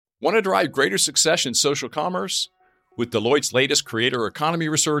Want to drive greater success in social commerce? With Deloitte's latest creator economy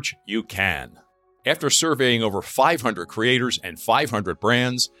research, you can. After surveying over 500 creators and 500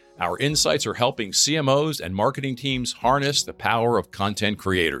 brands, our insights are helping CMOs and marketing teams harness the power of content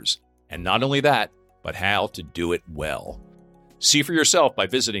creators. And not only that, but how to do it well. See for yourself by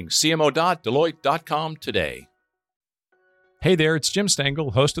visiting cmo.deloitte.com today. Hey there, it's Jim Stengel,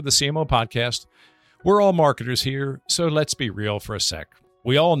 host of the CMO Podcast. We're all marketers here, so let's be real for a sec.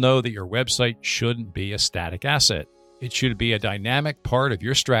 We all know that your website shouldn't be a static asset. It should be a dynamic part of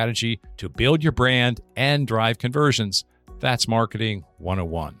your strategy to build your brand and drive conversions. That's Marketing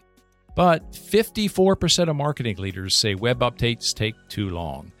 101. But 54% of marketing leaders say web updates take too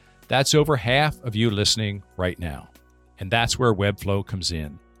long. That's over half of you listening right now. And that's where Webflow comes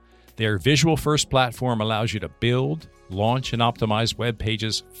in. Their visual-first platform allows you to build, launch, and optimize web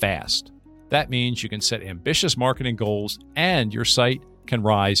pages fast. That means you can set ambitious marketing goals and your site can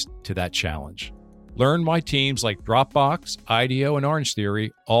rise to that challenge. Learn why teams like Dropbox, IDEO, and Orange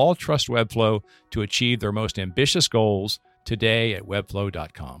Theory all trust Webflow to achieve their most ambitious goals today at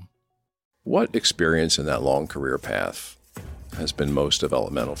webflow.com. What experience in that long career path has been most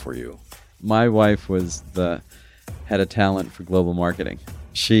developmental for you? My wife was the head of talent for global marketing.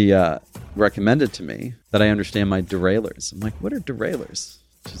 She recommended to me that I understand my derailers. I'm like, what are derailers?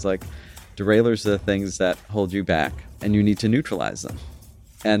 She's like, derailers are the things that hold you back, and you need to neutralize them.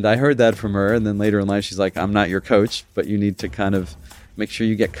 And I heard that from her, and then later in life, she's like, I'm not your coach, but you need to kind of make sure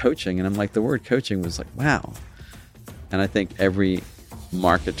you get coaching. And I'm like, the word coaching was like, wow. And I think every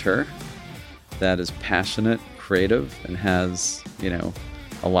marketer that is passionate, creative, and has,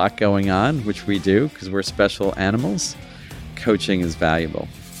 a lot going on, which we do because we're special animals, coaching is valuable.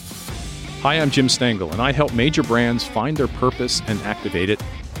 Hi, I'm Jim Stengel, and I help major brands find their purpose and activate it,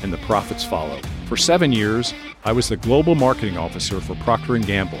 and the profits follow. For 7 years, I was the Global Marketing Officer for Procter &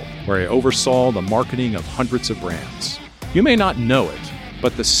 Gamble, where I oversaw the marketing of hundreds of brands. You may not know it,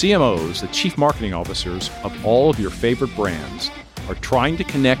 but the CMOs, the Chief Marketing Officers of all of your favorite brands, are trying to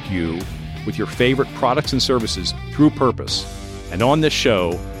connect you with your favorite products and services through purpose. And on this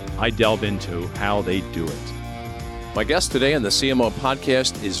show, I delve into how they do it. My guest today on the CMO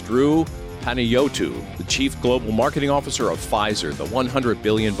Podcast is Drew Panayiotou, the Chief Global Marketing Officer of Pfizer, the $100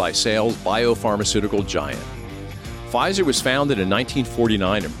 billion by sales biopharmaceutical giant. Pfizer was founded in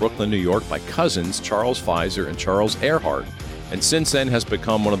 1949 in Brooklyn, New York by cousins Charles Pfizer and Charles Earhart, and since then has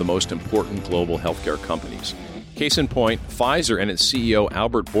become one of the most important global healthcare companies. Case in point, Pfizer and its CEO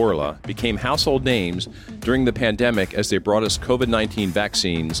Albert Bourla became household names during the pandemic as they brought us COVID-19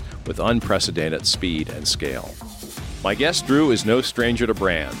 vaccines with unprecedented speed and scale. My guest, Drew, is no stranger to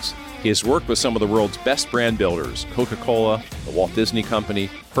brands. He has worked with some of the world's best brand builders, Coca-Cola, the Walt Disney Company,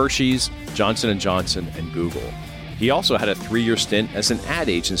 Hershey's, Johnson & Johnson, and Google. He also had a 3-year stint as an ad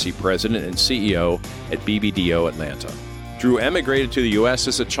agency president and CEO at BBDO Atlanta. Drew emigrated to the U.S.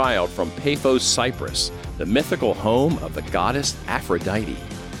 as a child from Paphos, Cyprus, the mythical home of the goddess Aphrodite.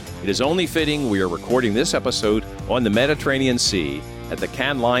 It is only fitting we are recording this episode on the Mediterranean Sea at the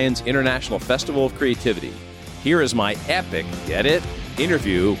Cannes Lions International Festival of Creativity. Here is my epic, get it,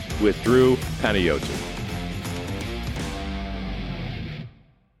 interview with Drew Panayiotou.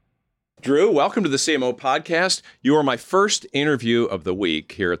 Drew, welcome to the CMO Podcast. You are my first interview of the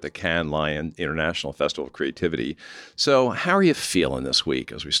week here at the Cannes Lions International Festival of Creativity. So how are you feeling this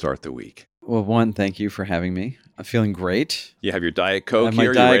week as we start the week? Well, one, thank you for having me. I'm feeling great. You have your Diet Coke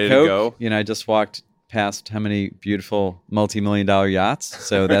here. You ready to go? I just walked past how many beautiful multi-million-dollar yachts.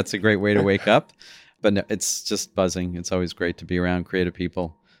 So that's a great way to wake up. But no, it's just buzzing. It's always great to be around creative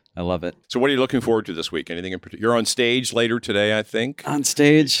people. I love it. So what are you looking forward to this week? Anything in particular? You're on stage later today, I think. On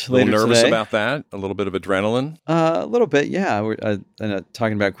stage later today. A little nervous about that? A little bit of adrenaline? A little bit, yeah. We're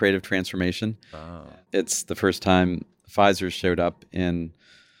talking about creative transformation. Oh. It's the first time Pfizer showed up in,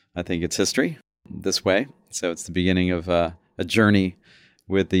 I think, its history this way. So it's the beginning of a journey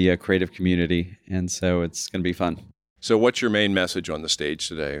with the creative community. And so it's going to be fun. So what's your main message on the stage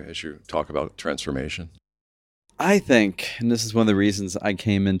today as you talk about transformation? I think, and this is one of the reasons I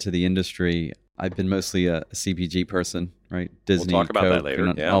came into the industry, I've been mostly a CPG person, right? Disney, we'll talk about Coke, that later.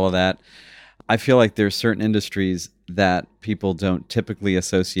 And yeah. all of that. I feel like there's certain industries that people don't typically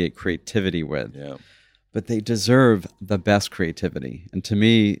associate creativity with, but they deserve the best creativity. And to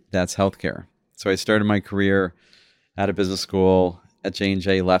me, that's healthcare. So I started my career out of business school at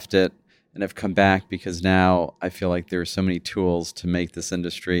J&J, left it, and I've come back because now I feel like there are so many tools to make this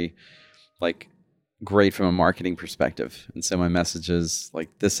industry great from a marketing perspective. And so my message is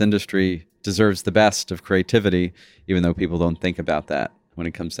this industry deserves the best of creativity, even though people don't think about that when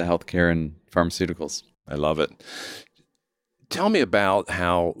it comes to healthcare and pharmaceuticals. I love it. Tell me about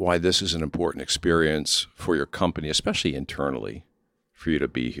why this is an important experience for your company, especially internally, for you to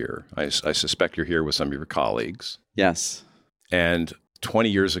be here. I suspect you're here with some of your colleagues. Yes. And 20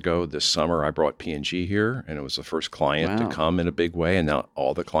 years ago this summer, I brought P&G here, and it was the first client to come in a big way. And now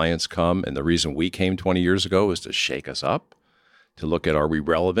all the clients come. And the reason we came 20 years ago was to shake us up, to look at, are we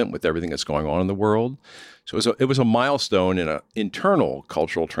relevant with everything that's going on in the world? So it was a milestone in an internal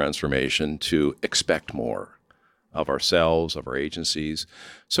cultural transformation to expect more of ourselves, of our agencies.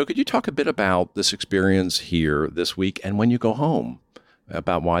 So could you talk a bit about this experience here this week and when you go home,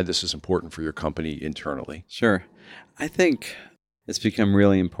 about why this is important for your company internally? Sure. I think it's become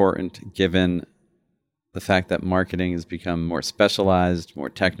really important given the fact that marketing has become more specialized, more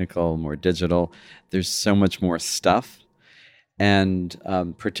technical, more digital. There's so much more stuff. And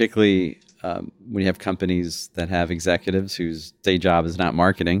particularly when you have companies that have executives whose day job is not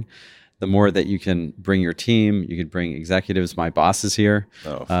marketing, the more that you can bring your team, you could bring executives. My boss is here,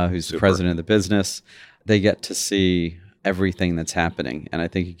 who's the president of the business. They get to see everything that's happening. And I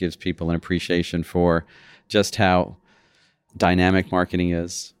think it gives people an appreciation for just how dynamic marketing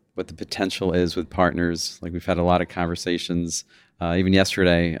is, what the potential is with partners. Like we've had a lot of conversations. Even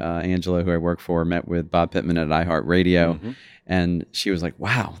yesterday, Angela, who I work for, met with Bob Pittman at iHeartRadio. Mm-hmm. And she was like,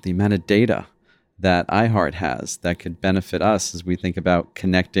 wow, the amount of data that iHeart has that could benefit us as we think about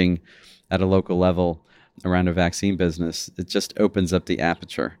connecting at a local level around a vaccine business. It just opens up the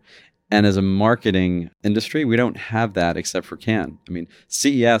aperture. And as a marketing industry, we don't have that except for Cannes. I mean,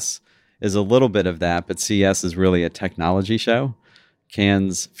 CES is a little bit of that, but CES is really a technology show.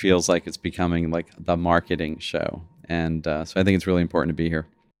 Cannes feels like it's becoming like the marketing show. And so I think it's really important to be here.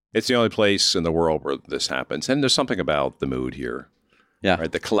 It's the only place in the world where this happens. And there's something about the mood here. Yeah.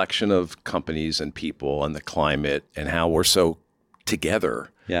 Right? The collection of companies and people and the climate and how we're so together.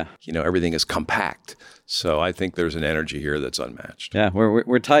 Yeah. You know, everything is compact. So I think there's an energy here that's unmatched. Yeah,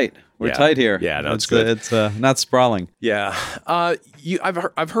 we're tight. We're tight here. Yeah, no, it's good. It's not sprawling. Yeah.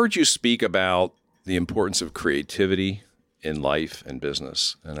 I've heard you speak about the importance of creativity in life and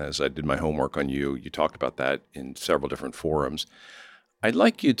business. And as I did my homework on you, you talked about that in several different forums. I'd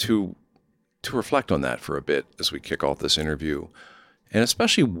like you to reflect on that for a bit as we kick off this interview, and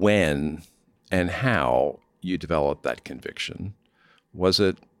especially when and how you developed that conviction. Was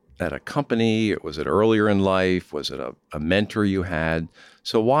it at a company? Was it earlier in life? Was it a mentor you had?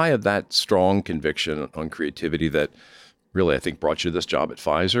 So why of that strong conviction on creativity that really, I think, brought you to this job at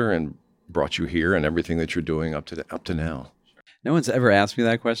Pfizer and brought you here and everything that you're doing up to now? No one's ever asked me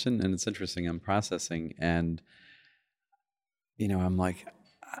that question, and it's interesting. I'm processing, and I'm like,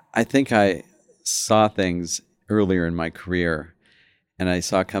 I think I saw things earlier in my career, and I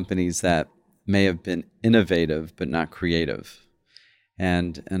saw companies that may have been innovative but not creative.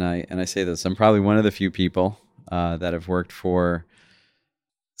 And I say this, I'm probably one of the few people that have worked for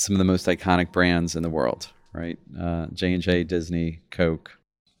some of the most iconic brands in the world, right? J&J, Disney, Coke,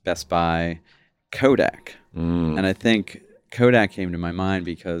 Best Buy, Kodak. And I think Kodak came to my mind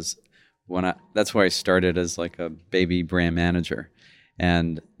because that's where I started as like a baby brand manager.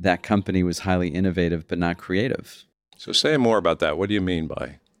 And that company was highly innovative but not creative. So say more about that. What do you mean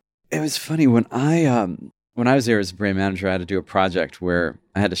by? It was funny when I was there as a brand manager, I had to do a project where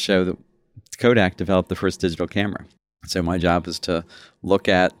I had to show that Kodak developed the first digital camera. So my job was to look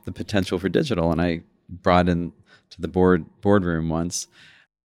at the potential for digital, and I brought in to the boardroom once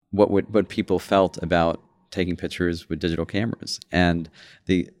what people felt about taking pictures with digital cameras. And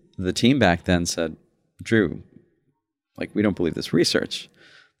the team back then said, Drew, like, we don't believe this research.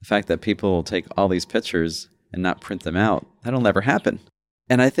 The fact that people will take all these pictures and not print them out, that'll never happen.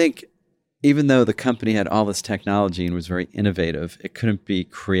 And I think even though the company had all this technology and was very innovative, it couldn't be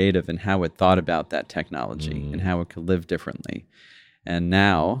creative in how it thought about that technology and how it could live differently. And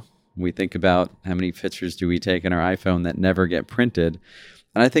now we think about how many pictures do we take in our iPhone that never get printed.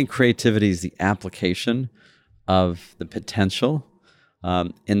 And I think creativity is the application of the potential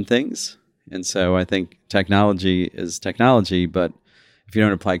in things. And so I think technology is technology, but if you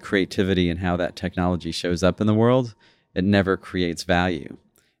don't apply creativity in how that technology shows up in the world, it never creates value.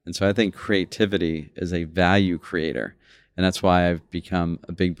 And so I think creativity is a value creator. And that's why I've become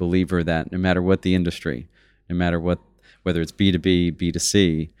a big believer that no matter what the industry, no matter whether it's B2B,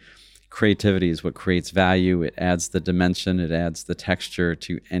 B2C, creativity is what creates value. It adds the dimension, it adds the texture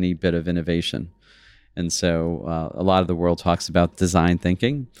to any bit of innovation. And so a lot of the world talks about design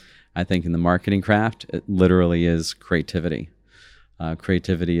thinking. I think in the marketing craft, it literally is creativity.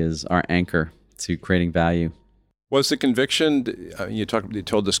 Creativity is our anchor to creating value. Was the conviction, you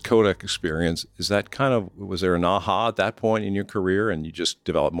told this Kodak experience, is that was there an aha at that point in your career and you just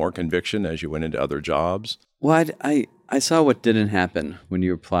developed more conviction as you went into other jobs? Well, I I saw what didn't happen when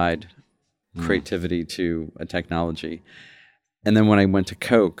you applied creativity to a technology. And then when I went to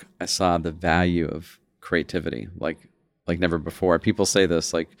Coke, I saw the value of creativity like never before. People say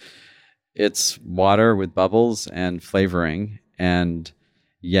this, like, it's water with bubbles and flavoring, and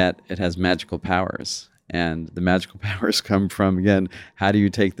yet it has magical powers. And the magical powers come from, again, how do you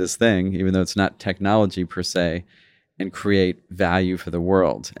take this thing, even though it's not technology per se, and create value for the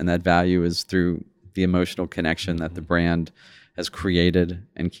world? And that value is through the emotional connection that the brand has created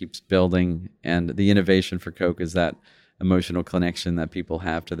and keeps building. And the innovation for Coke is that emotional connection that people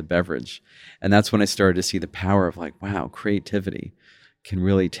have to the beverage. And that's when I started to see the power of, like, wow, creativity can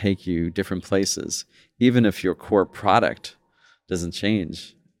really take you different places, even if your core product doesn't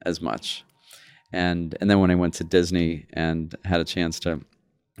change as much. And then when I went to Disney and had a chance to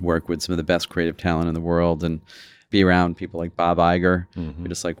work with some of the best creative talent in the world and be around people like Bob Iger, we're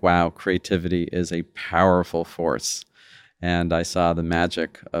just like, wow, creativity is a powerful force. And I saw the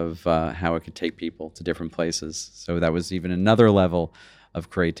magic of how it could take people to different places. So that was even another level of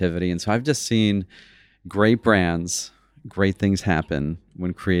creativity. And so I've just seen great brands, great things happen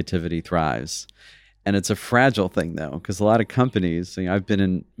when creativity thrives. And it's a fragile thing, though, because a lot of companies, I've been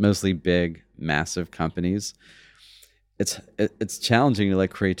in mostly big, massive companies. It's challenging to let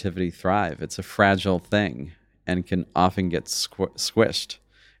creativity thrive. It's a fragile thing and can often get squished.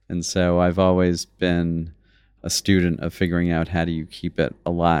 And so I've always been a student of figuring out how do you keep it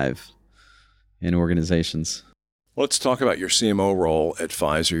alive in organizations. Let's talk about your CMO role at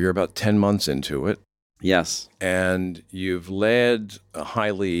Pfizer. You're about 10 months into it. Yes. And you've led a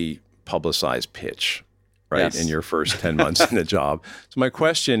highly publicized pitch, right, Yes. in your first 10 months in the job. So my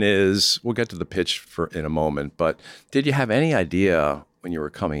question is, we'll get to the pitch in a moment, but did you have any idea when you were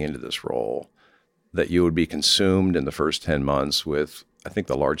coming into this role that you would be consumed in the first 10 months with, I think,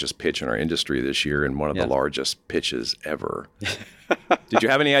 the largest pitch in our industry this year and one of the largest pitches ever? Did you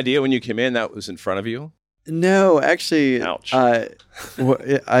have any idea when you came in that was in front of you? No, actually, Ouch. I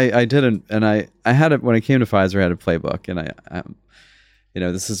didn't. And I had it when I came to Pfizer. I had a playbook, and I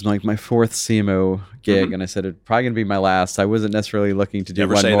this is like my fourth CMO gig, and I said it's probably going to be my last. I wasn't necessarily looking to do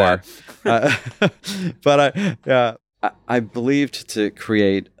Never one say more, that. but I believed to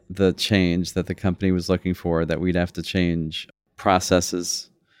create the change that the company was looking for, that we'd have to change processes,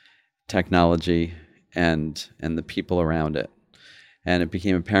 technology, and the people around it. And it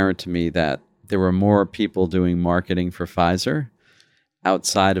became apparent to me that there were more people doing marketing for Pfizer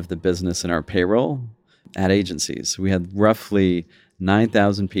outside of the business and our payroll at agencies. We had roughly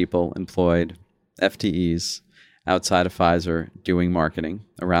 9,000 people employed, FTEs, outside of Pfizer doing marketing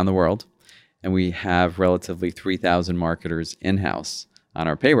around the world. And we have relatively 3,000 marketers in-house on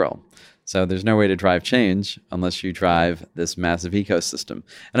our payroll. So there's no way to drive change unless you drive this massive ecosystem.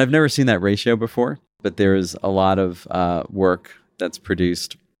 And I've never seen that ratio before, but there's a lot of work that's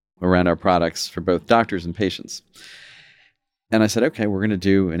produced around our products for both doctors and patients. And I said, okay, we're going to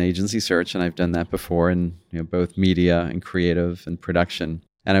do an agency search. And I've done that before in both media and creative and production.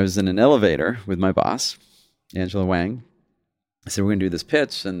 And I was in an elevator with my boss, Angela Wang. I said, we're going to do this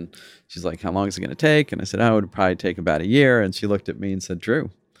pitch. And she's like, how long is it going to take? And I said, oh, it would probably take about a year. And she looked at me and said,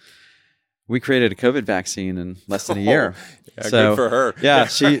 Drew, we created a COVID vaccine in less than a year. Yeah, good for her. Yeah,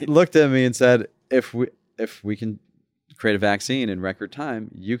 she looked at me and said, if we can create a vaccine in record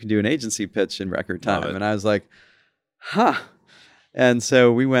time, you can do an agency pitch in record time. And I was like, huh. And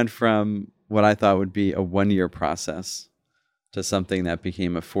so we went from what I thought would be a 1-year process to something that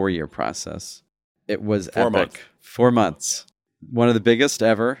became a 4-year process. It was epic. 4 months. One of the biggest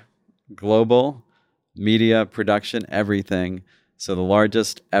ever, global media production, everything. So the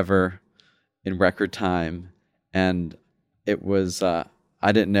largest ever in record time. And it was, I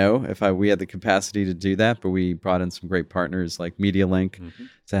didn't know if we had the capacity to do that, but we brought in some great partners like MediaLink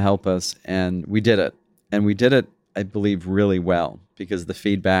to help us. And we did it. And we did it, I believe, really well, because the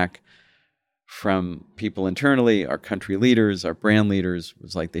feedback from people internally, our country leaders, our brand leaders,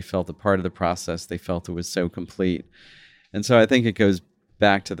 was like they felt a part of the process. They felt it was so complete. And so I think it goes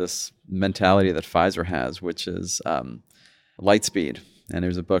back to this mentality that Pfizer has, which is light speed. And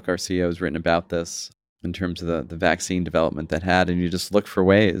there's a book our CEO has written about this in terms of the vaccine development that had, and you just look for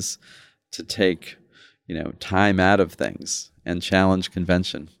ways to take, time out of things and challenge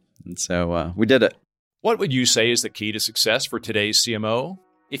convention. And so we did it. What would you say is the key to success for today's CMO?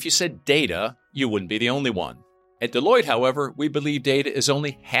 If you said data, you wouldn't be the only one. At Deloitte, however, we believe data is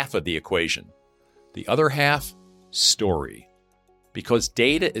only half of the equation. The other half, story. Because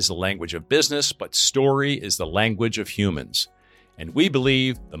data is the language of business, but story is the language of humans. And we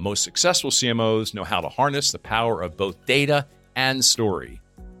believe the most successful CMOs know how to harness the power of both data and story.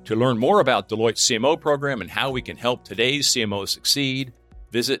 To learn more about Deloitte's CMO program and how we can help today's CMOs succeed,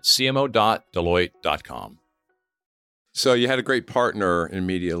 visit cmo.deloitte.com. So you had a great partner in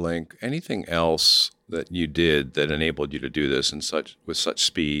MediaLink. Anything else that you did that enabled you to do this with such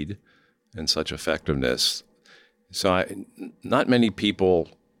speed and such effectiveness? So not many people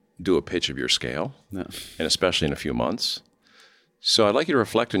do a pitch of your scale, No. and especially in a few months. So I'd like you to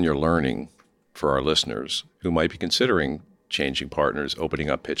reflect on your learning for our listeners who might be considering changing partners, opening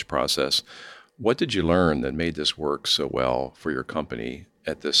up pitch process. What did you learn that made this work so well for your company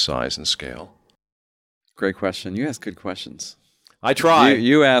at this size and scale? Great question. You ask good questions. I try.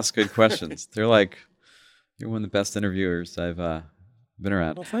 You ask good questions. They're like, you're one of the best interviewers I've been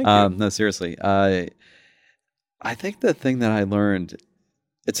around. Well, thank you. No, seriously. I think the thing that I learned,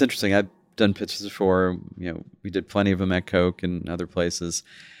 it's interesting. I've done pitches before. We did plenty of them at Coke and other places.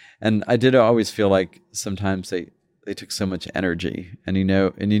 And I did always feel like sometimes they took so much energy, and you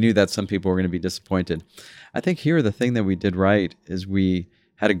knew that some people were going to be disappointed. I think here the thing that we did right is we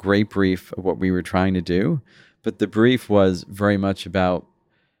had a great brief of what we were trying to do, but the brief was very much about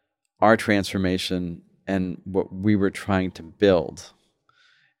our transformation and what we were trying to build.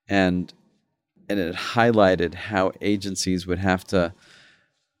 And it highlighted how agencies would have to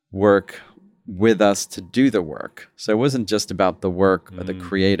work with us to do the work. So it wasn't just about the work or the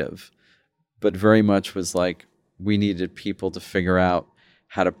creative, but very much was like we needed people to figure out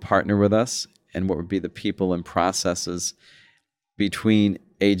how to partner with us and what would be the people and processes between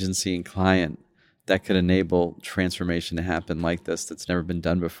agency and client that could enable transformation to happen like this that's never been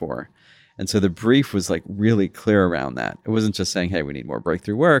done before. And so the brief was like really clear around that. It wasn't just saying, hey, we need more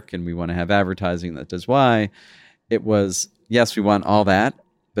breakthrough work and we want to have advertising that does Y. It was, yes, we want all that,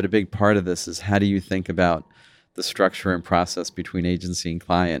 but a big part of this is how do you think about the structure and process between agency and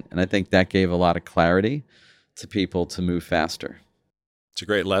client? And I think that gave a lot of clarity to people to move faster. It's a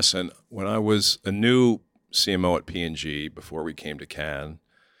great lesson. When I was a new CMO at P&G before we came to Cannes,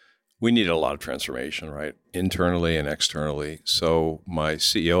 we needed a lot of transformation, right? Internally and externally. So my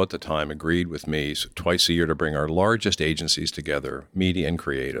CEO at the time agreed with me twice a year to bring our largest agencies together, media and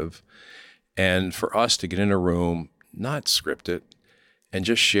creative, and for us to get in a room, not script it, and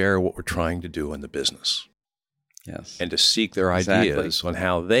just share what we're trying to do in the business. Yes. And to seek their ideas on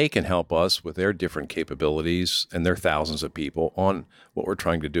how they can help us with their different capabilities and their thousands of people on what we're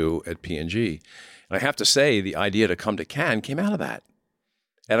trying to do at P&G. And I have to say, the idea to come to Cannes came out of that.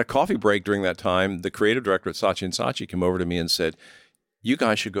 At a coffee break during that time, the creative director at Saatchi & Saatchi came over to me and said, you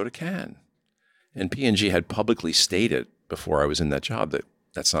guys should go to Cannes. And P&G had publicly stated before I was in that job that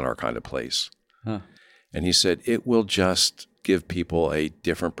that's not our kind of place. Huh. And he said, it will just give people a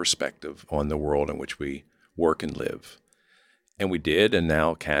different perspective on the world in which we work and live. And we did, and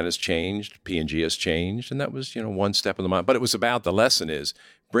now Cannes has changed, P&G has changed, and that was, one step in the mind. But it was about, the lesson is,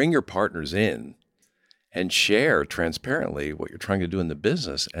 bring your partners in and share transparently what you're trying to do in the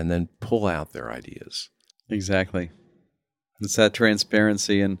business, and then pull out their ideas. Exactly. It's that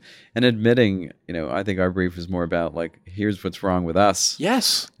transparency and admitting, I think our brief was more about like, here's what's wrong with us.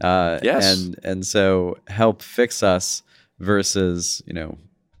 Yes. Yes. And so help fix us versus,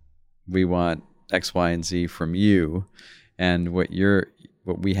 we want X, Y, and Z from you, and what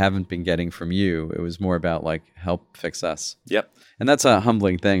we haven't been getting from you. It was more about like, help fix us. Yep. And that's a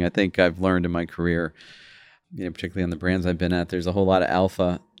humbling thing. I think I've learned in my career, particularly on the brands I've been at, there's a whole lot of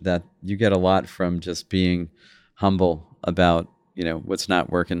alpha that you get a lot from just being humble about, what's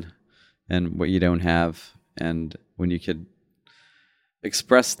not working and what you don't have. And when you could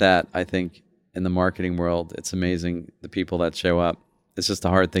express that, I think in the marketing world, it's amazing the people that show up. It's just a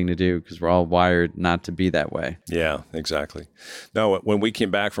hard thing to do because we're all wired not to be that way. Yeah, exactly. No, when we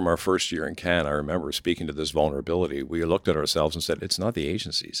came back from our first year in Cannes, I remember speaking to this vulnerability. We looked at ourselves and said, it's not the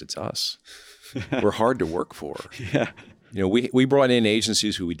agencies, it's us. We're hard to work for. Yeah. We brought in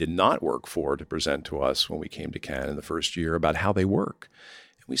agencies who we did not work for to present to us when we came to Cannes in the first year about how they work.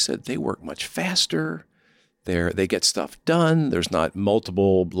 And we said, they work much faster. They get stuff done. There's not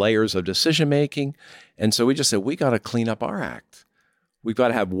multiple layers of decision-making. And so we just said, we got to clean up our act. We've got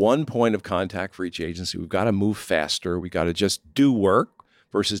to have one point of contact for each agency. We've got to move faster. We got to just do work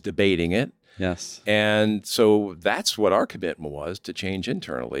versus debating it. Yes. And so that's what our commitment was, to change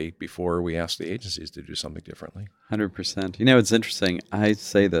internally before we asked the agencies to do something differently. 100%. It's interesting. I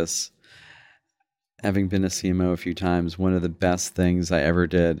say this, having been a CMO a few times, one of the best things I ever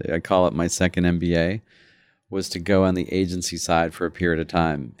did, I call it my second MBA, was to go on the agency side for a period of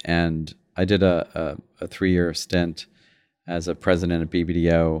time. And I did a 3-year stint as a president at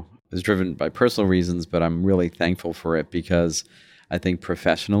BBDO. It was driven by personal reasons, but I'm really thankful for it because I think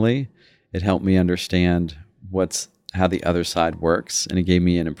professionally, it helped me understand what's how the other side works, and it gave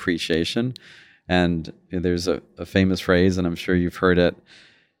me an appreciation. And there's a famous phrase, and I'm sure you've heard it,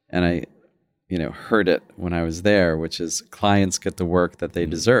 and I heard it when I was there, which is clients get the work that they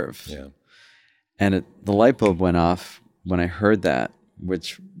deserve. Yeah. And the light bulb went off when I heard that,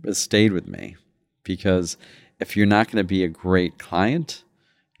 which has stayed with me, because if you're not going to be a great client,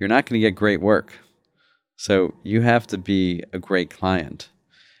 you're not going to get great work. So you have to be a great client.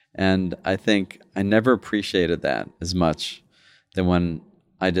 And I think I never appreciated that as much than when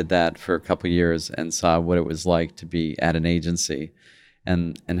I did that for a couple of years and saw what it was like to be at an agency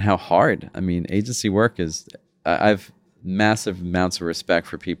and how hard. I mean, agency work is, I've massive amounts of respect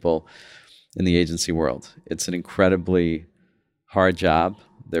for people in the agency world. It's an incredibly hard job.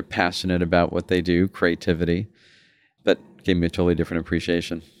 They're passionate about what they do, creativity, but gave me a totally different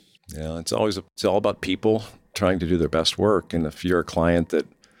appreciation. Yeah, it's all about people trying to do their best work. And if you're a client that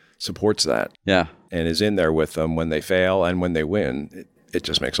supports that, yeah, and is in there with them when they fail and when they win, it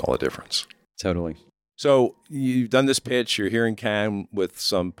just makes all the difference. Totally. So you've done this pitch. You're here in Cannes with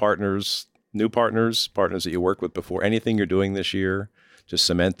some partners, new partners that you worked with before. Anything you're doing this year to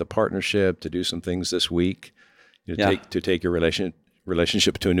cement the partnership, to do some things this week, to take your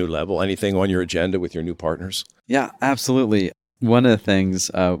relationship to a new level? Anything on your agenda with your new partners? Yeah, absolutely. One of the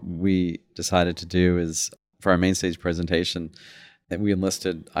things we decided to do is for our main stage presentation, that we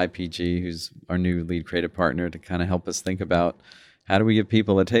enlisted IPG, who's our new lead creative partner, to kind of help us think about how do we give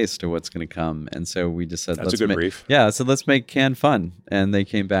people a taste of what's going to come. And so we just said, that's a good brief. Yeah, so let's make Cannes fun. And they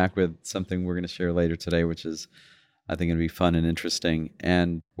came back with something we're going to share later today, which is, I think, going to be fun and interesting.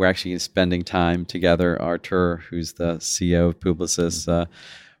 And we're actually spending time together. Artur, who's the CEO of Publicis,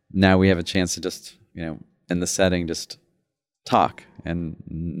 now we have a chance to just, in the setting, just talk. And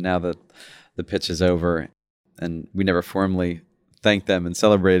now that the pitch is over, and we never formally thanked them and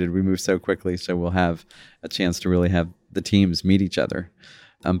celebrated, we moved so quickly. So we'll have a chance to really have the teams meet each other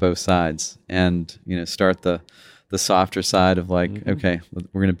on both sides and, start the softer side of like, okay,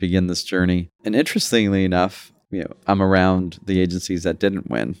 we're going to begin this journey. And interestingly enough, I'm around the agencies that didn't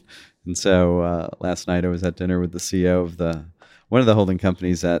win. And so last night I was at dinner with the CEO of one of the holding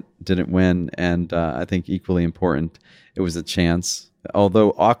companies that didn't win. And I think equally important, it was a chance,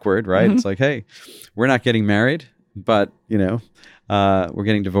 although awkward, right? It's like, hey, we're not getting married, but, we're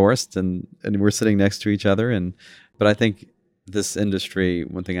getting divorced and we're sitting next to each other. But I think this industry,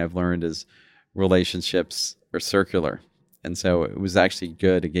 one thing I've learned is relationships are circular. And so it was actually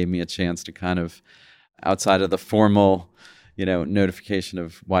good. It gave me a chance to kind of, outside of the formal, notification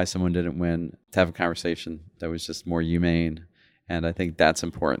of why someone didn't win, to have a conversation that was just more humane. And I think that's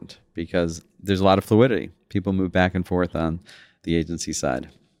important because there's a lot of fluidity. People move back and forth on the agency side.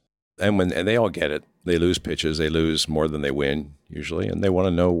 And they all get it. They lose pitches. They lose more than they win usually. And they want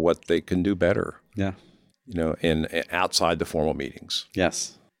to know what they can do better. Yeah. In outside the formal meetings.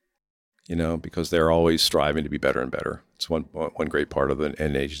 Yes. Because they're always striving to be better and better. It's one great part of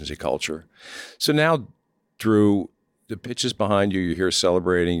an agency culture. So now, Drew, the pitch is behind you. You're here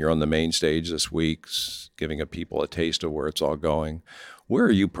celebrating. You're on the main stage this week, giving people a taste of where it's all going. Where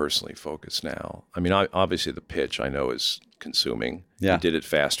are you personally focused now? I mean, obviously the pitch I know is consuming. Yeah. You did it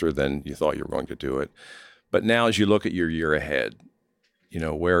faster than you thought you were going to do it. But now as you look at your year ahead,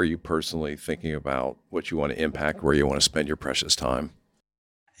 where are you personally thinking about what you want to impact, where you want to spend your precious time?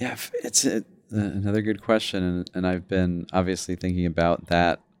 Yeah, it's another good question. And I've been obviously thinking about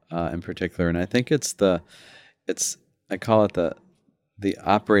that in particular. And I think I call it the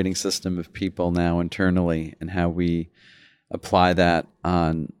operating system of people now internally and how we apply that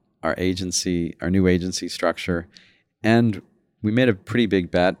on our new agency structure. And we made a pretty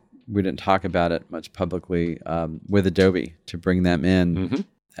big bet. We didn't talk about it much publicly with Adobe to bring them in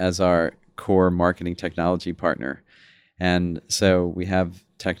as our core marketing technology partner. And so we have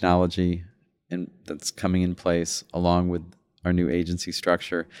technology that's coming in place along with our new agency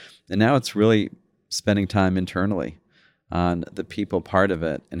structure. And now it's really spending time internally on the people part of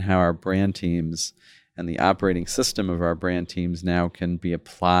it and how our brand teams and the operating system of our brand teams now can be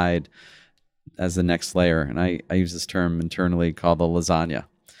applied as the next layer. And I use this term internally called the lasagna.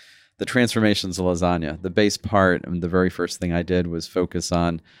 The transformation's a lasagna. The base part, and the very first thing I did was focus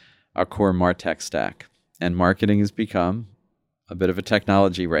on our core MarTech stack. And marketing has become a bit of a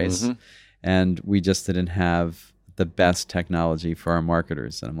technology race. And we just didn't have the best technology for our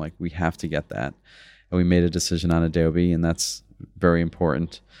marketers. And I'm like, we have to get that. And we made a decision on Adobe, and that's very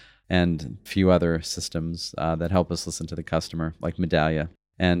important. And a few other systems that help us listen to the customer, like Medallia.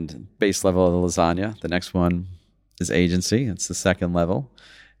 And base level of the lasagna, the next one is agency. It's the second level.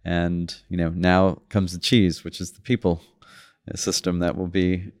 And, now comes the cheese, which is the people a system that will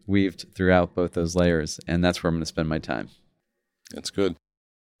be weaved throughout both those layers. And that's where I'm going to spend my time. That's good.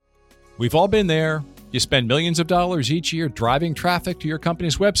 We've all been there. You spend millions of dollars each year driving traffic to your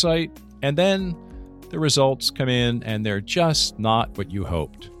company's website, and then the results come in and they're just not what you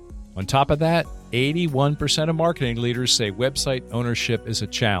hoped. On top of that, 81% of marketing leaders say website ownership is a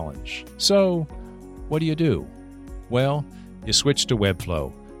challenge. So, what do? Well, you switch to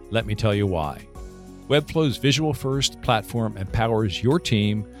Webflow. Let me tell you why. Webflow's visual-first platform empowers your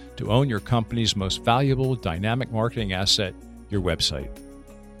team to own your company's most valuable dynamic marketing asset, your website.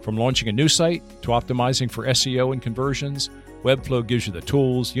 From launching a new site to optimizing for SEO and conversions, Webflow gives you the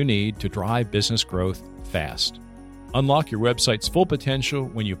tools you need to drive business growth fast. Unlock your website's full potential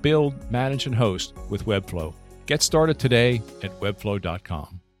when you build, manage, and host with Webflow. Get started today at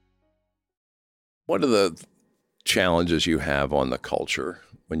webflow.com. What are the challenges you have on the culture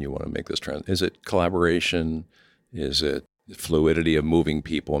when you want to make this trend? Is it collaboration? Is it fluidity of moving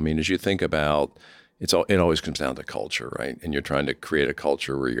people? I mean, as you think about it always comes down to culture, right? And you're trying to create a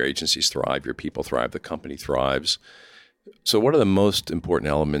culture where your agencies thrive, your people thrive, the company thrives. So what are the most important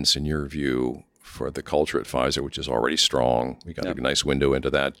elements in your view for the culture at Pfizer, which is already strong? We got a nice window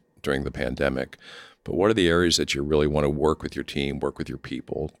into that during the pandemic. But what are the areas that you really want to work with your team, work with your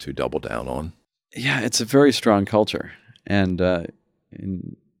people to double down on? Yeah, it's a very strong culture. And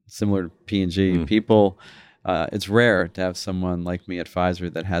similar to P&G, people, it's rare to have someone like me at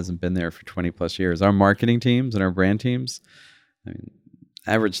Pfizer that hasn't been there for 20 plus years. Our marketing teams and our brand teams, I mean,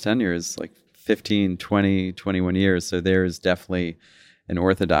 average tenure is like 15, 20, 21 years. So there is definitely an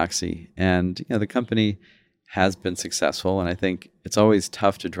orthodoxy. And the company has been successful. And I think it's always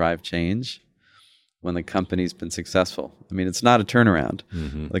tough to drive change when the company's been successful. I mean, it's not a turnaround.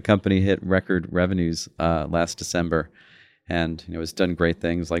 Mm-hmm. The company hit record revenues last December. And it's done great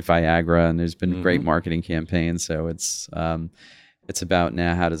things like Viagra, and there's been great marketing campaigns. So it's about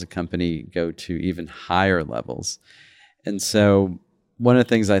now how does a company go to even higher levels. And so one of the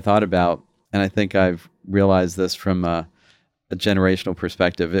things I thought about, and I think I've realized this from a generational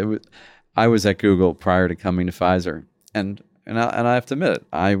perspective, I was at Google prior to coming to Pfizer, and I have to admit it,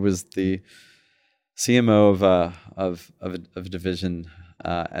 I was the CMO of a division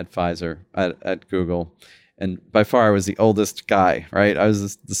at Pfizer at Google. And by far, I was the oldest guy, right? I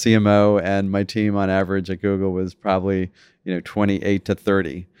was the CMO, and my team on average at Google was probably 28 to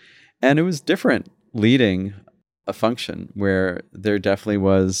 30. And it was different leading a function where there definitely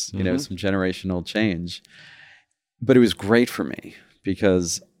was, some generational change. But it was great for me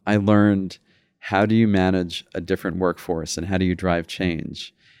because I learned how do you manage a different workforce and how do you drive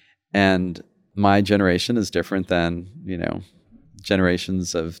change. And my generation is different than,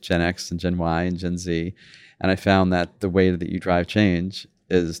 generations of Gen X and Gen Y and Gen Z. And I found that the way that you drive change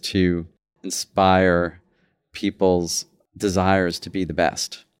is to inspire people's desires to be the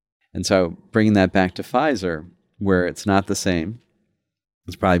best. And so bringing that back to Pfizer, where it's not the same,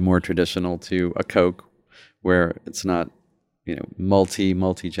 it's probably more traditional to a Coke, where it's not,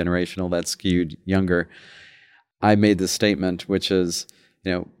 multi-generational, that's skewed younger. I made this statement, which is,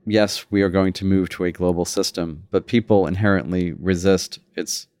 yes, we are going to move to a global system, but people inherently resist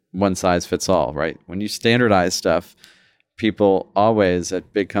its one size fits all, right? When you standardize stuff, people always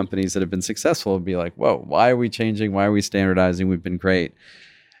at big companies that have been successful will be like, whoa, why are we changing? Why are we standardizing? We've been great.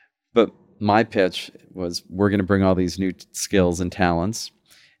 But my pitch was, we're going to bring all these new skills and talents,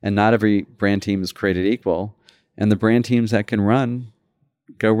 and not every brand team is created equal. And the brand teams that can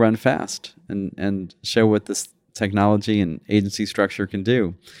go run fast and show what this technology and agency structure can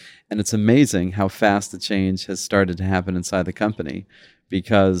do. And it's amazing how fast the change has started to happen inside the company,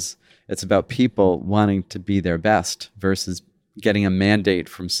 because it's about people wanting to be their best versus getting a mandate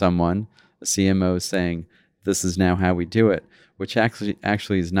from someone, a CMO, saying, this is now how we do it, which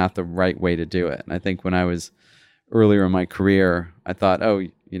actually is not the right way to do it. And I think when I was earlier in my career, I thought,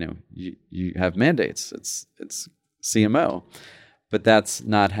 you have mandates. It's CMO. But that's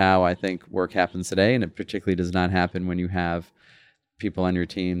not how I think work happens today, and it particularly does not happen when you have people on your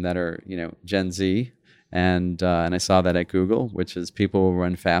team that are, Gen Z, and I saw that at Google, which is people will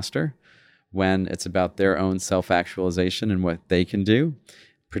run faster when it's about their own self-actualization and what they can do,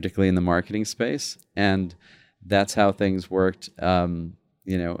 particularly in the marketing space, and that's how things worked, and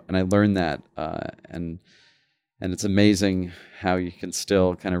I learned that, and it's amazing how you can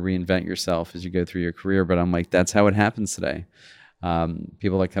still kind of reinvent yourself as you go through your career. But I'm like, that's how it happens today.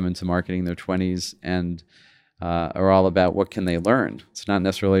 People that come into marketing in their 20s and are all about what can they learn. It's not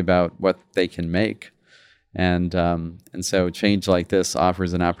necessarily about what they can make. And so change like this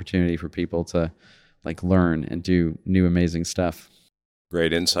offers an opportunity for people to learn and do new amazing stuff.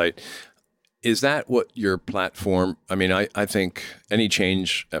 Great insight. Is that what your platform, I mean, I think any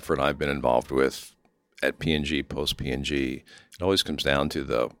change effort I've been involved with at P&G, post P&G, it always comes down to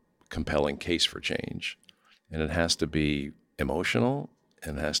the compelling case for change. And it has to be emotional,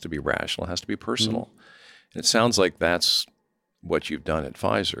 and it has to be rational, it has to be personal. And it sounds like that's what you've done at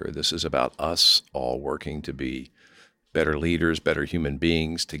Pfizer. This is about us all working to be better leaders, better human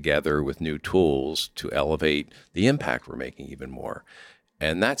beings together with new tools to elevate the impact we're making even more.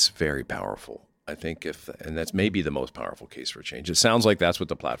 And that's very powerful. I think and that's maybe the most powerful case for change. It sounds like that's what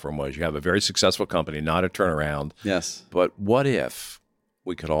the platform was. You have a very successful company, not a turnaround. Yes. But what if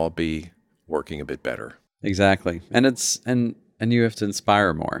we could all be working a bit better? Exactly. And and you have to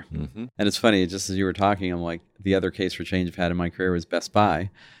inspire more. And it's funny, just as you were talking, I'm like, the other case for change I've had in my career was Best Buy,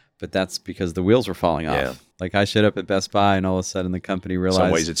 but that's because the wheels were falling off. Yeah. Like I showed up at Best Buy and all of a sudden the company realized. In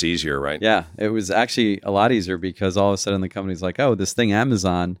some ways it's easier, right? Yeah. It was actually a lot easier because all of a sudden the company's like, oh, this thing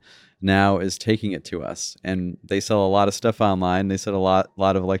Amazon now is taking it to us. And they sell a lot of stuff online. They sell a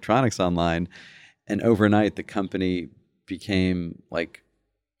lot of electronics online. And overnight the company became like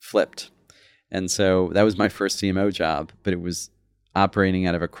flipped. And so that was my first CMO job, but it was operating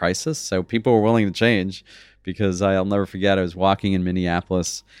out of a crisis. So people were willing to change because I'll never forget, I was walking in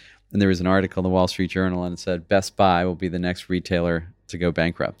Minneapolis and there was an article in the Wall Street Journal and it said, Best Buy will be the next retailer to go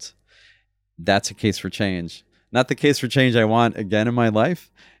bankrupt. That's a case for change. Not the case for change I want again in my life.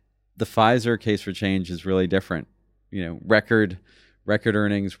 The Pfizer case for change is really different. You know, record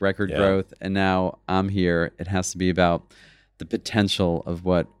earnings, record growth, and now I'm here. It has to be about the potential of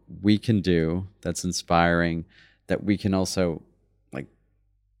what we can do that's inspiring, that we can also like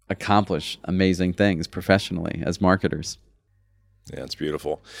accomplish amazing things professionally as marketers. Yeah, it's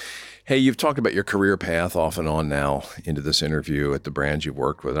beautiful. Hey, you've talked about your career path off and on now into this interview at the brands you've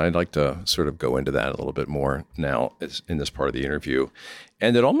worked with. I'd like to sort of go into that a little bit more now in this part of the interview.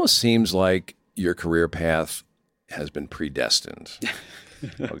 And it almost seems like your career path has been predestined.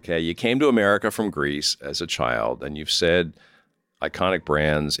 Okay, you came to America from Greece as a child, and you've said iconic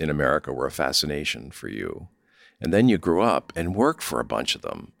brands in America were a fascination for you. And then you grew up and worked for a bunch of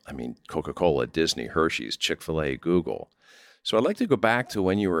them. I mean, Coca-Cola, Disney, Hershey's, Chick-fil-A, Google. So I'd like to go back to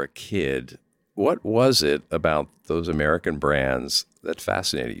when you were a kid. What was it about those American brands that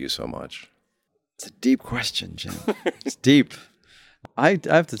fascinated you so much? It's a deep question, Jim. It's deep. I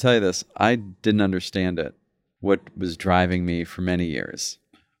have to tell you this. I didn't understand it, what was driving me for many years.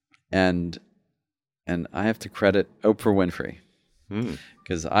 And I have to credit Oprah Winfrey.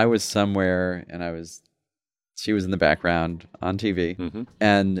 Because I was somewhere and she was in the background on TV.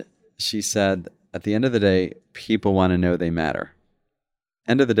 And she said, at the end of the day, people want to know they matter.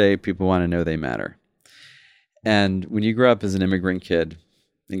 End of the day, people want to know they matter. And when you grow up as an immigrant kid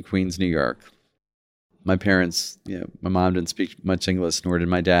in Queens, New York, my parents, my mom didn't speak much English, nor did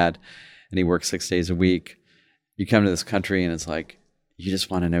my dad, and he worked 6 days a week. You come to this country and it's like, you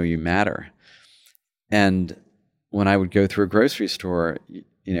just want to know you matter. And when I would go through a grocery store,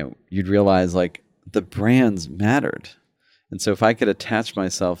 you'd realize like the brands mattered. And so if I could attach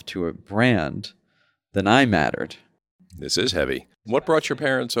myself to a brand, then I mattered. This is heavy. What brought your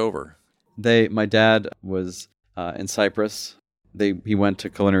parents over? My dad was in Cyprus. He went to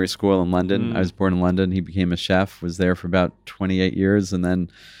culinary school in London. I was born in London. He became a chef, was there for about 28 years, and then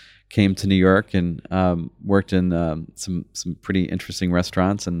came to New York and worked in some pretty interesting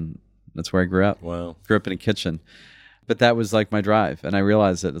restaurants, and that's where I grew up. Wow. Grew up in a kitchen. But that was like my drive. And I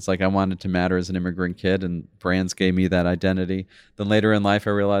realized that it's like I wanted to matter as an immigrant kid, and brands gave me that identity. Then later in life,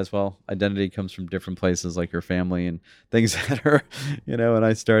 I realized, well, identity comes from different places like your family and things that are, and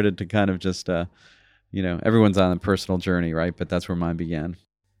I started to kind of just, everyone's on a personal journey, right? But that's where mine began.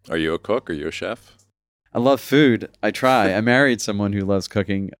 Are you a cook? Are you a chef? I love food. I try. I married someone who loves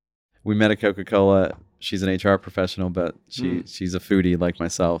cooking. We met at Coca-Cola. She's an HR professional, but she's a foodie like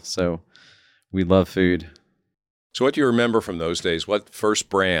myself. So we love food. So what do you remember from those days? What first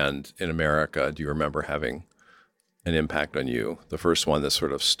brand in America do you remember having an impact on you? The first one that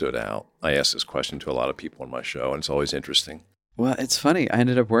sort of stood out. I ask this question to a lot of people on my show, and it's always interesting. Well, it's funny. I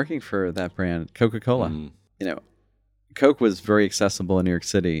ended up working for that brand, Coca-Cola. Coke was very accessible in New York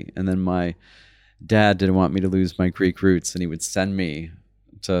City. And then my dad didn't want me to lose my Greek roots, and he would send me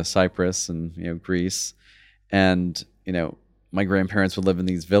to Cyprus and, Greece. And, my grandparents would live in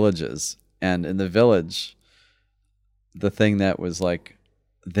these villages. And in the village, the thing that was like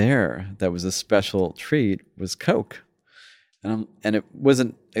that was a special treat was Coke. And it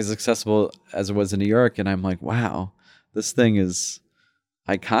wasn't as accessible as it was in New York. And I'm like, wow, this thing is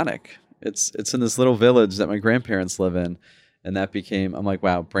iconic. It's in this little village that my grandparents live in. And that became, I'm like,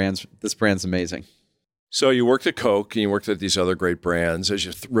 wow, this brand's amazing. So you worked at Coke and you worked at these other great brands. As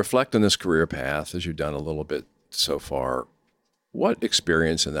you reflect on this career path, as you've done a little bit so far, what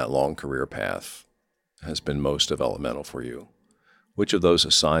experience in that long career path has been most developmental for you? Which of those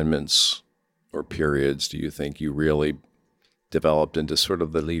assignments or periods do you think you really developed into sort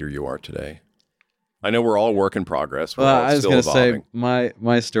of the leader you are today? I know we're all work in progress. We're all I was still going to say evolving.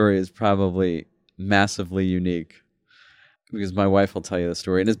 my story is probably massively unique because my wife will tell you the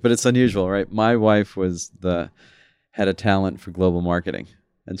story, but it's unusual, right? My wife was the head of talent for global marketing,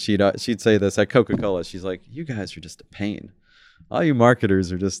 and she'd say this at Coca-Cola. She's like, "You guys are just a pain. All you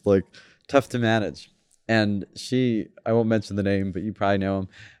marketers are just like tough to manage." And I won't mention the name, but you probably know him.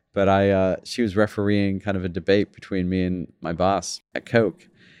 But she was refereeing kind of a debate between me and my boss at Coke.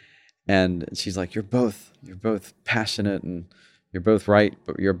 And she's like, you're both passionate and you're both right,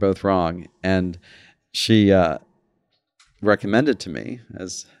 but you're both wrong. And she recommended to me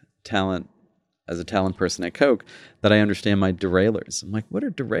as a talent person at Coke that I understand my derailers. I'm like, what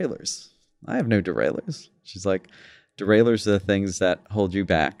are derailers? I have no derailers. She's like, derailers are the things that hold you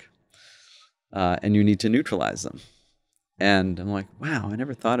back, and you need to neutralize them. And I'm like, wow, I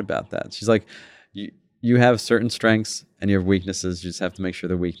never thought about that. She's like, you have certain strengths and you have weaknesses. You just have to make sure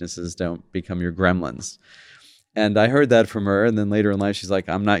the weaknesses don't become your gremlins. And I heard that from her. And then later in life, she's like,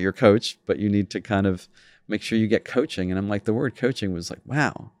 I'm not your coach, but you need to kind of make sure you get coaching. And I'm like, the word coaching was like,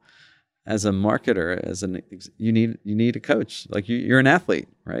 wow, as a marketer, you need a coach. Like you're an athlete,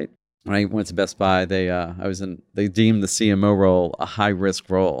 right? When I went to Best Buy, they deemed the CMO role a high risk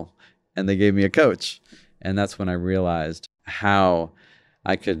role, and they gave me a coach. And that's when I realized how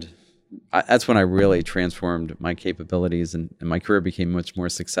that's when I really transformed my capabilities and my career became much more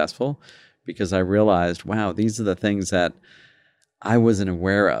successful, because I realized, wow, these are the things that I wasn't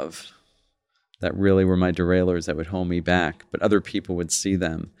aware of that really were my derailers that would hold me back, but other people would see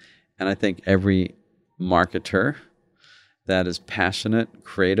them. And I think every marketer that is passionate,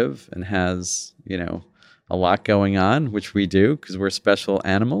 creative, and has, a lot going on, which we do because we're special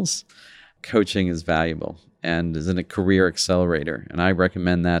animals, coaching is valuable and is a career accelerator. And I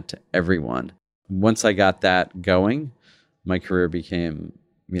recommend that to everyone. Once I got that going, my career became,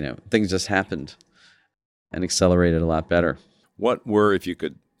 things just happened and accelerated a lot better. What were, if you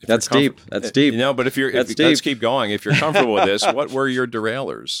could... That's deep. That's deep. But let's keep going. If you're comfortable with this, what were your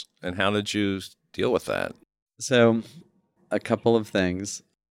derailers and how did you deal with that? So a couple of things.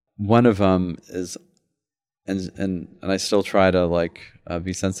 One of them is, and I still try to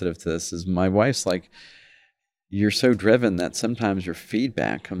be sensitive to this, is my wife's like, you're so driven that sometimes your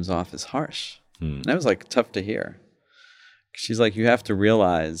feedback comes off as harsh. And that was tough to hear. She's like, you have to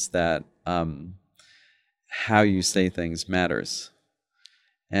realize that how you say things matters.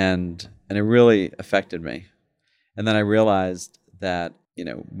 And it really affected me. And then I realized that,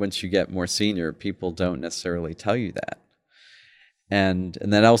 once you get more senior, people don't necessarily tell you that. And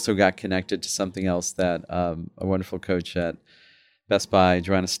that also got connected to something else that a wonderful coach at Best Buy,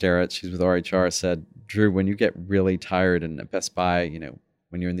 Joanna Starrett, she's with RHR, said, Drew, when you get really tired, and at Best Buy,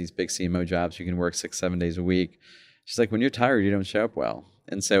 when you're in these big CMO jobs, you can work 6-7 days a week. She's like, when you're tired, you don't show up well.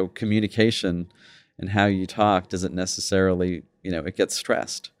 And so communication and how you talk doesn't necessarily, it gets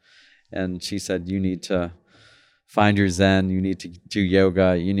stressed. And she said, you need to find your zen, you need to do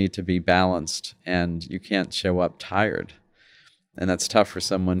yoga, you need to be balanced, and you can't show up tired. And that's tough for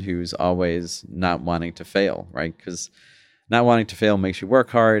someone who's always not wanting to fail, right? Because not wanting to fail makes you work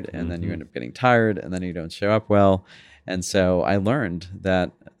hard, and then you end up getting tired, and then you don't show up well. And so I learned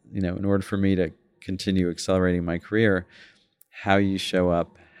that, in order for me to continue accelerating my career, how you show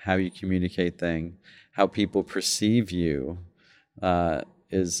up, how you communicate things, how people perceive you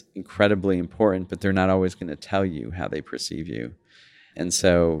is incredibly important, but they're not always going to tell you how they perceive you. And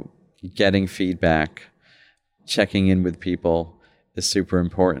so getting feedback, checking in with people is super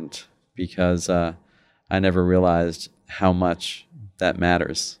important, because I never realized how much that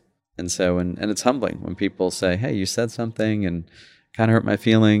matters. And so, and it's humbling when people say, hey, you said something and kind of hurt my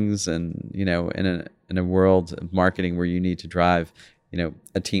feelings. And, in a world of marketing where you need to drive,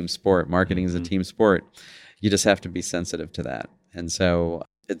 a team sport, marketing is a team sport, you just have to be sensitive to that. And so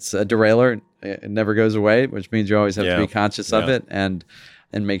it's a derailer. It never goes away, which means you always have to be conscious of it and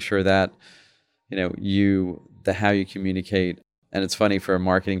make sure that, how you communicate. And it's funny for a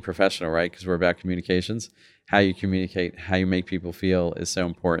marketing professional, right? Because we're about communications. How you communicate, how you make people feel is so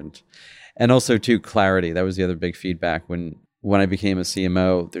important. And also, too, clarity. That was the other big feedback. When I became a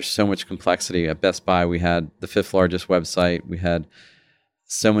CMO, there's so much complexity. At Best Buy, we had the 5th largest website. We had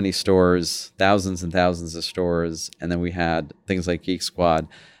so many stores, thousands and thousands of stores. And then we had things like Geek Squad.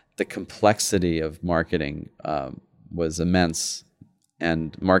 The complexity of marketing was immense.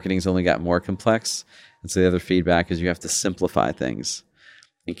 And marketing's only got more complex. And so the other feedback is you have to simplify things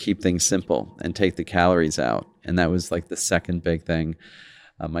and keep things simple and take the calories out. And that was like the second big thing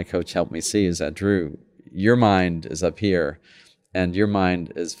my coach helped me see, is that, Drew, your mind is up here and your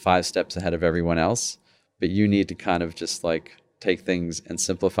mind is 5 steps ahead of everyone else, but you need to kind of just like take things and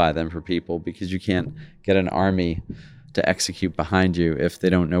simplify them for people, because you can't get an army to execute behind you if they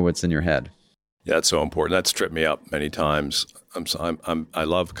don't know what's in your head. Yeah, that's so important. That's tripped me up many times. I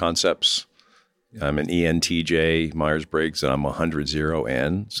love concepts. I'm an ENTJ, Myers-Briggs, and I'm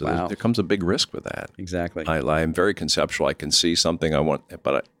 100-0N. So Wow. there comes a big risk with that. Exactly. I am very conceptual. I can see something I want,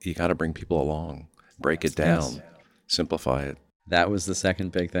 but you got to bring people along, break it down, simplify it. That was the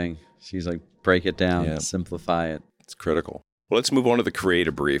second big thing. She's like, break it down, simplify it. It's critical. Well, let's move on to the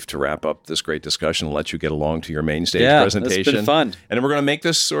creative brief to wrap up this great discussion and let you get along to your main stage presentation. It's been fun. And then we're going to make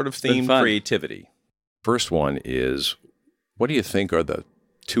this sort of theme creativity. First one is, what do you think are the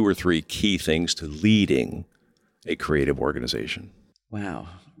 2 or 3 key things to leading a creative organization? Wow.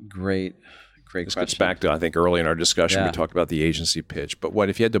 Great This question. gets back to, I think, early in our discussion, we talked about the agency pitch. But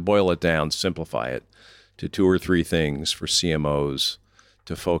if you had to boil it down, simplify it to 2 or 3 things for CMOs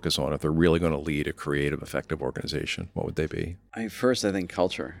to focus on if they're really going to lead a creative, effective organization, what would they be? First, I think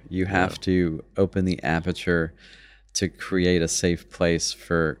culture. You have to open the aperture to create a safe place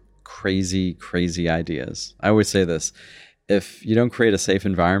for crazy, crazy ideas. I always say this. If you don't create a safe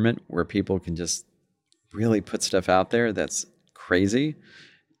environment where people can just really put stuff out there that's crazy,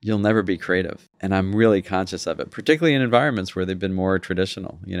 you'll never be creative. And I'm really conscious of it, particularly in environments where they've been more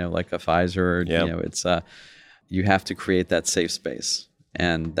traditional, like a Pfizer. It's you have to create that safe space.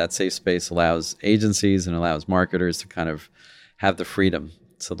 And that safe space allows agencies and allows marketers to kind of have the freedom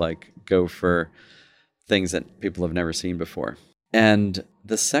to like go for things that people have never seen before. And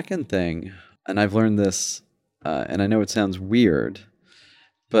the second thing, and I've learned this, and I know it sounds weird,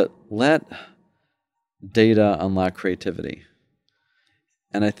 but let data unlock creativity.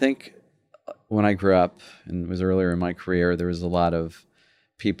 And I think when I grew up and was earlier in my career, there was a lot of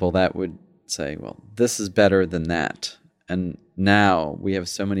people that would say, well, this is better than that. And now we have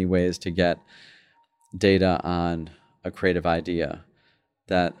so many ways to get data on a creative idea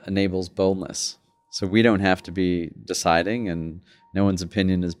that enables boldness. So we don't have to be deciding, and no one's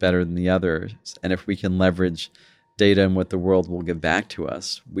opinion is better than the other's. And if we can leverage data and what the world will give back to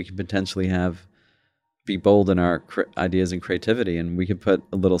us, we can potentially be bold in our ideas and creativity. And we can put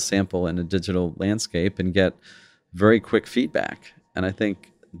a little sample in a digital landscape and get very quick feedback. And I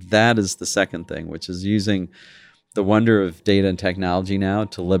think that is the second thing, which is using the wonder of data and technology now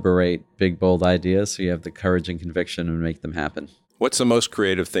to liberate big, bold ideas so you have the courage and conviction to make them happen. What's the most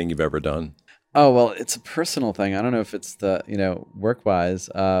creative thing you've ever done? Oh, well, it's a personal thing. I don't know if it's the, work-wise.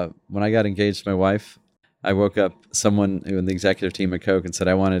 When I got engaged to my wife, I woke up someone in the executive team at Coke and said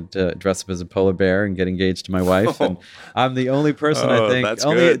I wanted to dress up as a polar bear and get engaged to my wife. And I'm the only person, I think,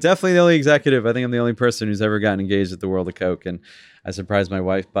 definitely the only executive. I think I'm the only person who's ever gotten engaged at the World of Coke. And I surprised my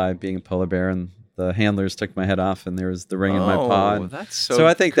wife by being a polar bear, and the handlers took my head off, and there was the ring in my paw. And that's so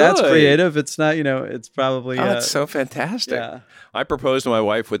I think that's creative. It's not, it's probably... that's so fantastic. Yeah. I proposed to my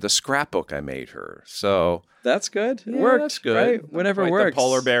wife with the scrapbook I made her. So that's good. It worked. That's good. Right? Whenever it works. The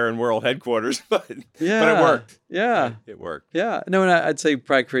polar bear in world headquarters, but it worked. Yeah. It worked. Yeah. No, and I'd say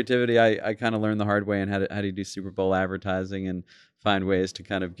probably creativity, I kind of learned the hard way, and how do you do Super Bowl advertising and find ways to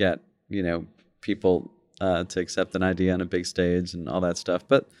kind of get, people to accept an idea on a big stage and all that stuff.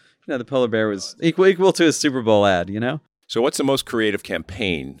 But the polar bear was equal to a Super Bowl ad, So what's the most creative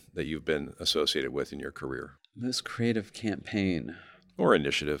campaign that you've been associated with in your career? Most creative campaign. Or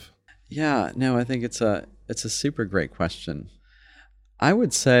initiative? Yeah, no, I think it's a super great question. I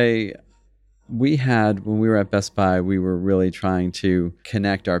would say when we were at Best Buy, we were really trying to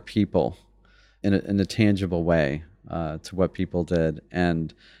connect our people in a tangible way to what people did.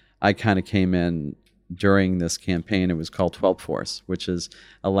 And I kind of came in during this campaign. It was called 12 Force, which is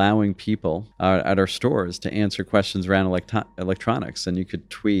allowing people at our stores to answer questions around electronics. And you could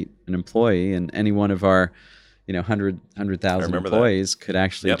tweet an employee, and any one of our 100,000 employees could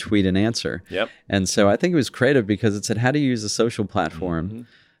actually tweet an answer. Yep. And so I think it was creative because it said how to use a social platform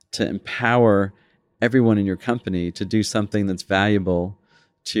to empower everyone in your company to do something that's valuable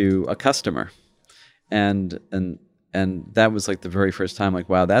to a customer. And that was like the very first time, like,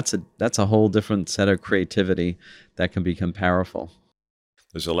 wow, that's a whole different set of creativity that can become powerful.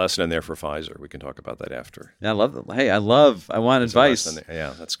 There's a lesson in there for Pfizer. We can talk about that after. Yeah, I love it. Hey, I want advice.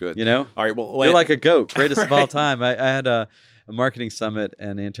 Yeah, that's good. All right. Well, you're like a goat, greatest of all time. I had a marketing summit,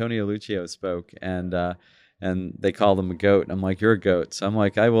 and Antonio Lucio spoke, and they called him a goat. And I'm like, you're a goat. So I'm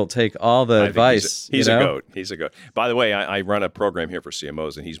like, I will take all the advice. He's a goat. He's a goat. By the way, I run a program here for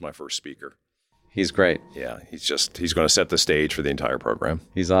CMOs, and he's my first speaker. He's great. Yeah, he's going to set the stage for the entire program.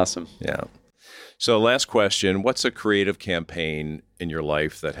 He's awesome. Yeah. So last question, what's a creative campaign in your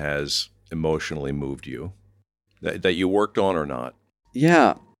life that has emotionally moved you, that you worked on or not?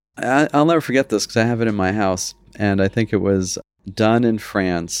 Yeah, I'll never forget this because I have it in my house. And I think it was done in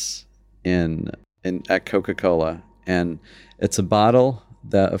France at Coca-Cola. And it's a bottle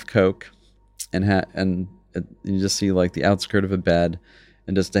of Coke and you just see like the outskirt of a bed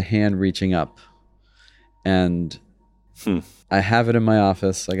and just a hand reaching up. And I have it in my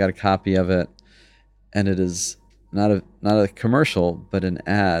office. I got a copy of it. And it is not a commercial, but an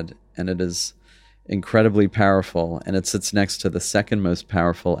ad. And it is incredibly powerful. And it sits next to the second most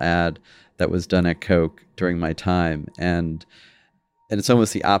powerful ad that was done at Coke during my time. And it's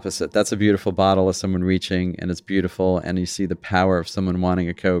almost the opposite. That's a beautiful bottle of someone reaching, and it's beautiful. And you see the power of someone wanting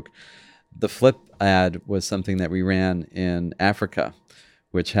a Coke. The flip ad was something that we ran in Africa,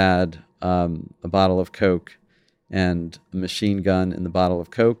 which had a bottle of Coke and a machine gun in the bottle of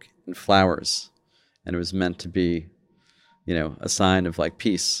Coke and flowers. And it was meant to be, a sign of like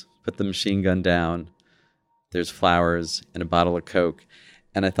peace. Put the machine gun down. There's flowers and a bottle of Coke.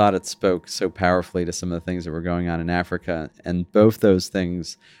 And I thought it spoke so powerfully to some of the things that were going on in Africa. And both those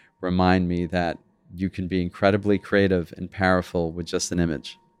things remind me that you can be incredibly creative and powerful with just an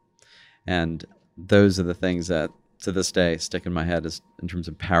image. And those are the things that, to this day, stick in my head in terms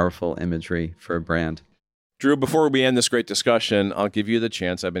of powerful imagery for a brand. Drew, before we end this great discussion, I'll give you the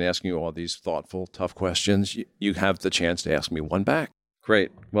chance. I've been asking you all these thoughtful, tough questions. You have the chance to ask me one back.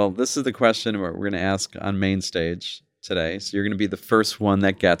 Great. Well, this is the question we're going to ask on main stage today. So you're going to be the first one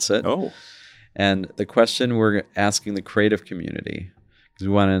that gets it. Oh. And the question we're asking the creative community, because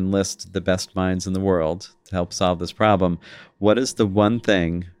we want to enlist the best minds in the world to help solve this problem. What is the one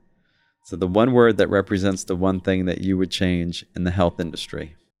thing, so the one word that represents the one thing that you would change in the health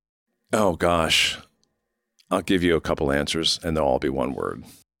industry? Oh, gosh. I'll give you a couple answers, and they'll all be one word.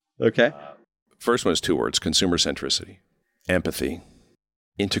 Okay. First one is 2 words: consumer centricity, empathy,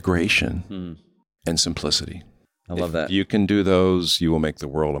 integration, and simplicity. I love that. If you can do those, you will make the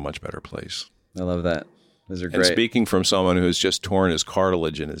world a much better place. I love that. Those are great. And speaking from someone who has just torn his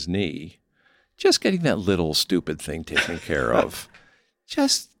cartilage in his knee, just getting that little stupid thing taken care of,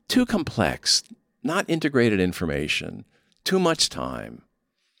 just too complex, not integrated information, too much time.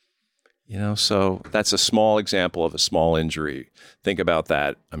 So that's a small example of a small injury. Think about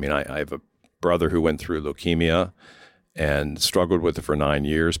that. I mean, I have a brother who went through leukemia and struggled with it for 9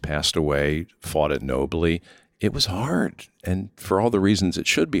 years, passed away, fought it nobly. It was hard. And for all the reasons it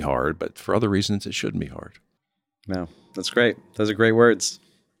should be hard, but for other reasons it shouldn't be hard. No, that's great. Those are great words.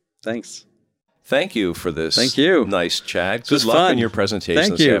 Thanks. Thank you for this. Thank you. Nice chat. Good luck fun. in your presentation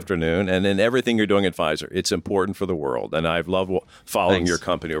Thank you. afternoon and in everything you're doing at Pfizer. It's important for the world. And I've loved following Thanks. your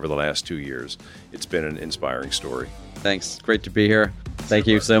company over the last 2 years. It's been an inspiring story. Thanks. Great to be here. Thank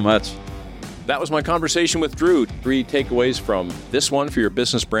you so much. That was my conversation with Drew. 3 takeaways from this one for your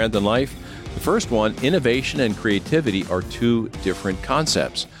business, brand, and life. The first one, innovation and creativity are 2 different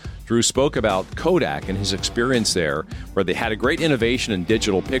concepts. Drew spoke about Kodak and his experience there, where they had a great innovation in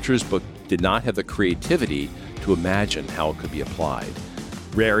digital pictures, but did not have the creativity to imagine how it could be applied.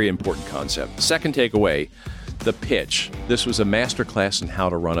 Very important concept. Second takeaway, the pitch. This was a masterclass in how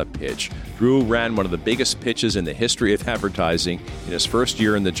to run a pitch. Drew ran one of the biggest pitches in the history of advertising in his first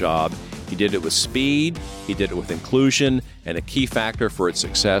year in the job. He did it with speed, he did it with inclusion, and a key factor for its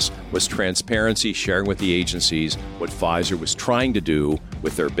success was transparency, sharing with the agencies what Pfizer was trying to do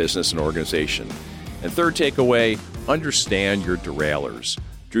with their business and organization. And third takeaway, understand your derailers.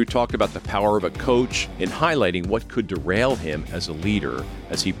 Drew talked about the power of a coach in highlighting what could derail him as a leader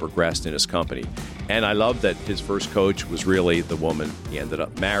as he progressed in his company. And I love that his first coach was really the woman he ended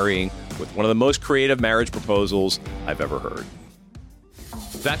up marrying with one of the most creative marriage proposals I've ever heard.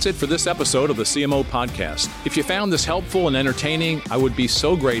 That's it for this episode of the CMO Podcast. If you found this helpful and entertaining, I would be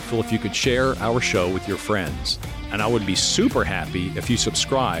so grateful if you could share our show with your friends. And I would be super happy if you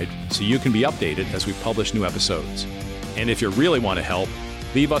subscribed so you can be updated as we publish new episodes. And if you really want to help,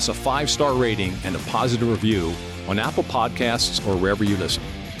 leave us a 5-star rating and a positive review on Apple Podcasts or wherever you listen.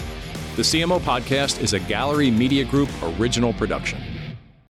 The CMO Podcast is a Gallery Media Group original production.